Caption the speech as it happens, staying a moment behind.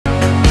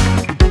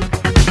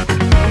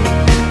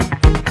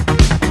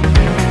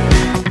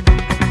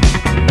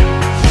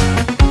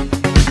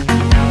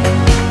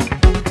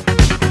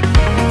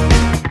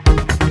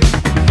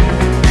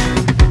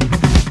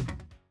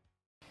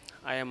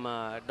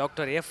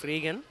Dr. F.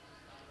 Regan.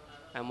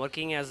 I'm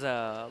working as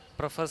a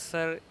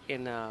professor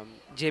in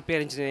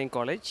JPR Engineering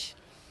College.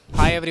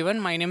 Hi everyone,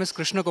 my name is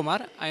Krishna Kumar.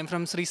 I am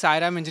from Sri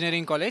Sai Ram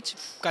Engineering College,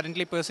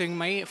 currently pursuing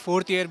my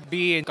fourth year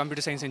BE in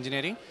Computer Science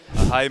Engineering.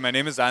 Hi, my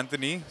name is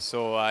Anthony.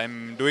 So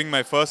I'm doing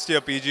my first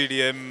year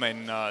PGDM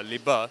in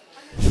Liba.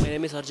 My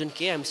name is Arjun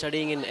K. I'm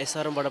studying in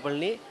SRM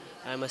Vadapalni.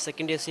 I'm a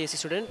second year CSC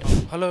student.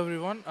 Hello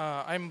everyone,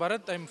 I'm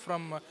Bharat. I'm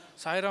from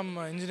Sairam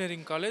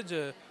Engineering College,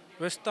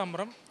 West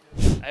Tamram.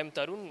 I'm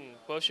Tarun,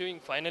 pursuing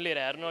final year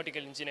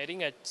aeronautical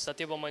engineering at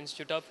Satyabama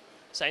Institute of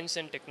Science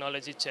and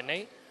Technology,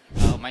 Chennai.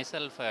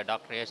 Myself,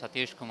 Dr. A.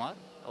 Satish Kumar,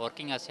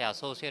 working as an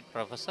associate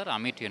professor,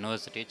 Amit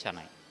University,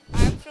 Chennai.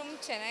 I am from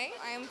Chennai.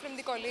 I am from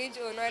the college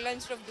Loyola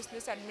Institute of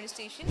Business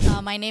Administration.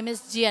 My name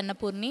is G.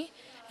 Annapurni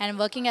and I'm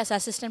working as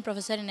assistant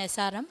professor in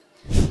SRM.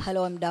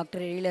 Hello, I'm Dr.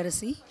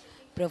 Larasi,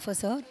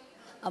 professor.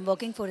 I'm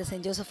working for the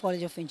St. Joseph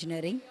College of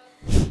Engineering.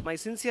 My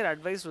sincere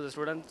advice to the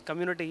student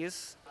community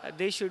is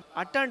they should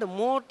attend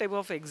more type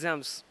of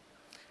exams.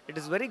 It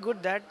is very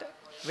good that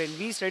when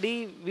we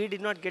study, we did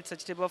not get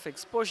such type of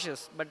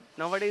exposures, but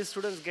nowadays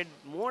students get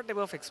more type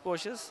of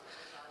exposures.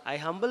 I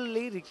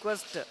humbly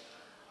request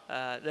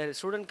the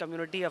student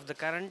community of the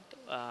current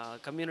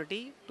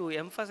community to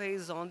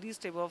emphasize on these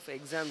type of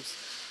exams,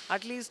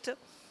 at least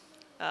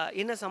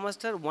in a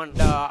semester one.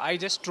 I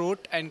just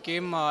wrote and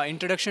came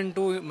Introduction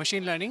to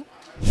Machine Learning.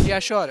 Yeah,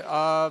 sure.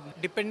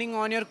 Depending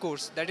on your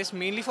course, that is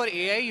mainly for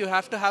AI, you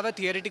have to have a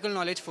theoretical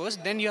knowledge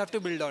first, then you have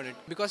to build on it.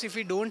 Because if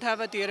you don't have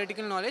a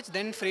theoretical knowledge,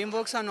 then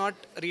frameworks are not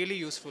really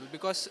useful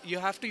because you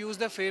have to use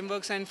the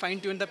frameworks and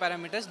fine-tune the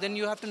parameters, then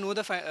you have to know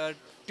the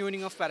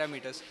tuning of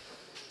parameters.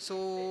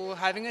 So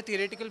having a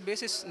theoretical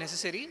base is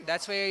necessary.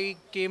 That's why I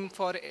came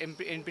for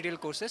NPTEL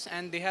courses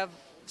and they have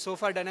so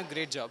far done a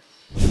great job.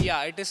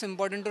 Yeah, it is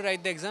important to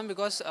write the exam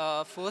because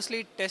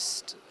firstly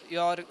test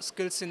your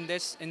skills in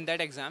that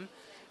exam,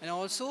 and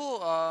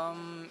also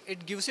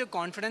it gives you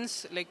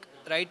confidence. Like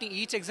writing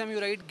each exam you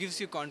write gives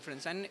you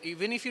confidence, and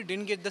even if you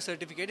didn't get the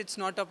certificate, it's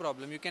not a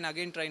problem. You can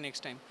again try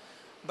next time.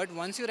 But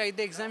once you write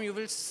the exam, you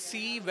will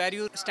see where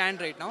you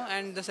stand right now,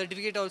 and the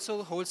certificate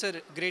also holds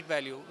a great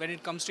value when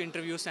it comes to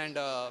interviews and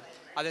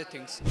other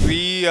things.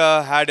 We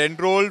had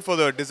enrolled for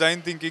the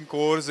design thinking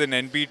course in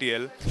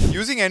NPTEL.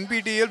 Using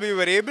NPTEL, we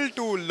were able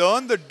to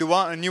learn the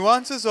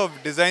nuances of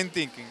design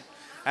thinking.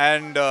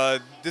 And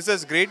this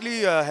has greatly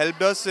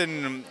helped us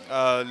in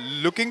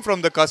looking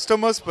from the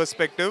customer's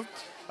perspective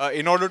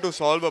in order to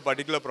solve a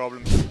particular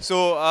problem.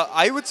 So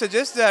I would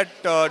suggest that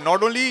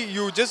not only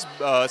you just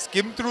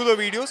skim through the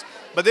videos,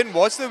 but then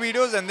watch the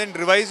videos and then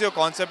revise your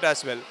concept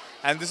as well.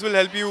 And this will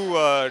help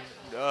you,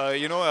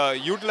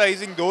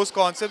 utilizing those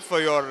concepts for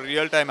your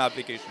real-time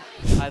application.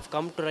 I've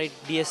come to write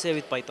DSA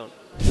with Python.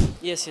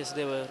 Yes,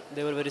 they were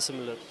very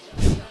similar.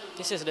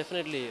 Yes,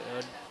 definitely.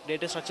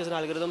 Data structures and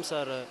algorithms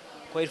are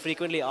quite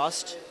frequently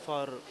asked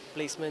for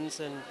placements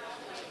and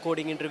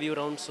coding interview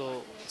rounds,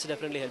 so it's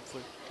definitely helpful.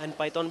 And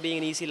Python being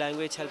an easy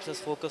language helps us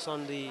focus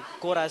on the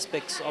core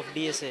aspects of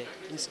DSA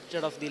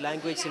instead of the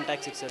language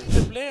syntax itself.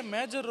 They play a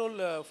major role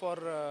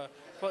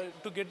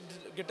to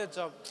get a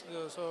job.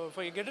 So if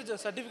I get a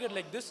certificate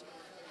like this,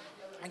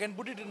 I can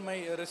put it in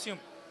my resume.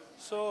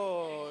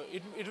 So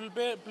it will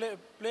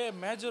play a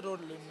major role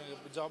in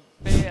the job.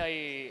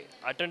 I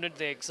attended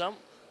the exam,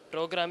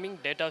 programming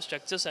data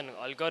structures and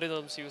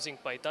algorithms using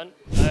Python.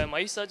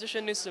 My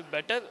suggestion is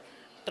better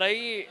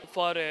try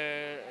for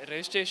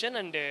registration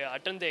and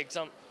attend the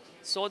exam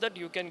so that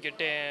you can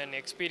get an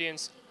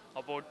experience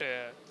about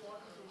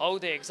how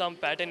the exam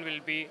pattern will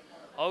be,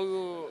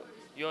 how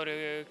your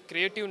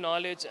creative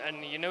knowledge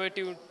and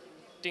innovative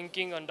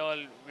thinking and all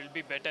will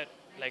be better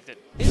like that.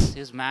 This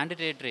is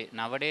mandatory.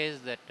 Nowadays,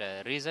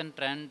 that recent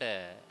trend,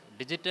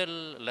 digital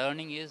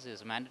learning is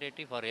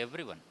mandatory for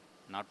everyone,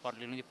 not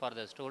only for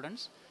the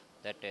students.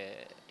 That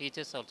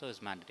teachers also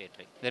is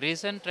mandatory. The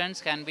recent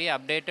trends can be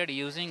updated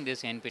using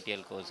these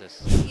NPTEL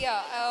courses.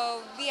 Yeah,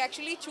 we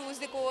actually choose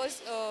the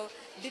course,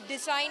 the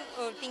design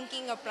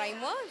thinking a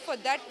primer. For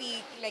that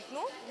we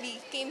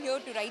came here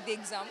to write the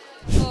exam.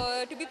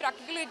 To be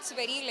practical, it's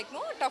very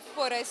tough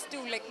for us to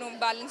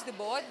balance the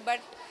both, but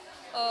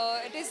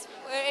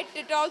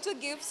it also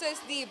gives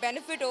us the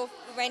benefit of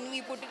when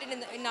we put it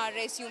in our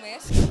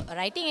resumes.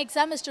 Writing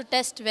exam is to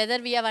test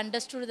whether we have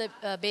understood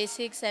the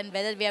basics and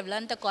whether we have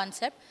learned the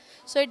concept.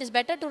 So it is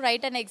better to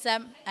write an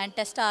exam and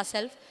test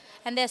ourselves,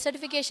 and their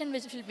certification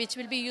which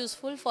will be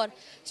useful for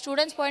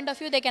students' point of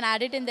view, they can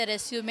add it in their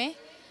resume.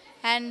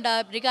 And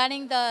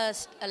regarding the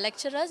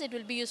lecturers, it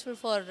will be useful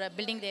for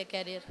building their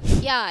career.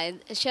 Yeah,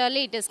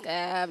 surely it is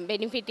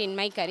benefit in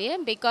my career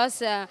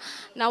because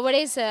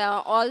nowadays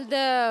all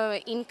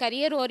the in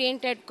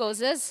career-oriented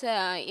courses,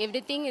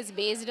 everything is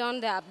based on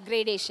the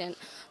upgradation.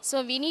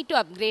 So we need to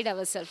upgrade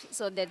ourselves.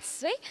 So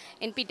that's why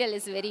NPTEL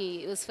is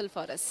very useful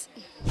for us.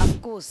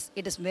 Of course,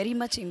 it is very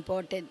much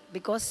important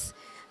because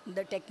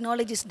the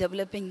technology is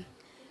developing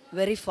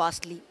very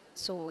fastly.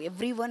 So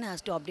everyone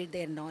has to update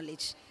their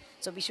knowledge.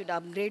 So we should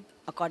upgrade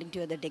according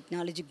to the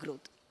technology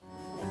growth.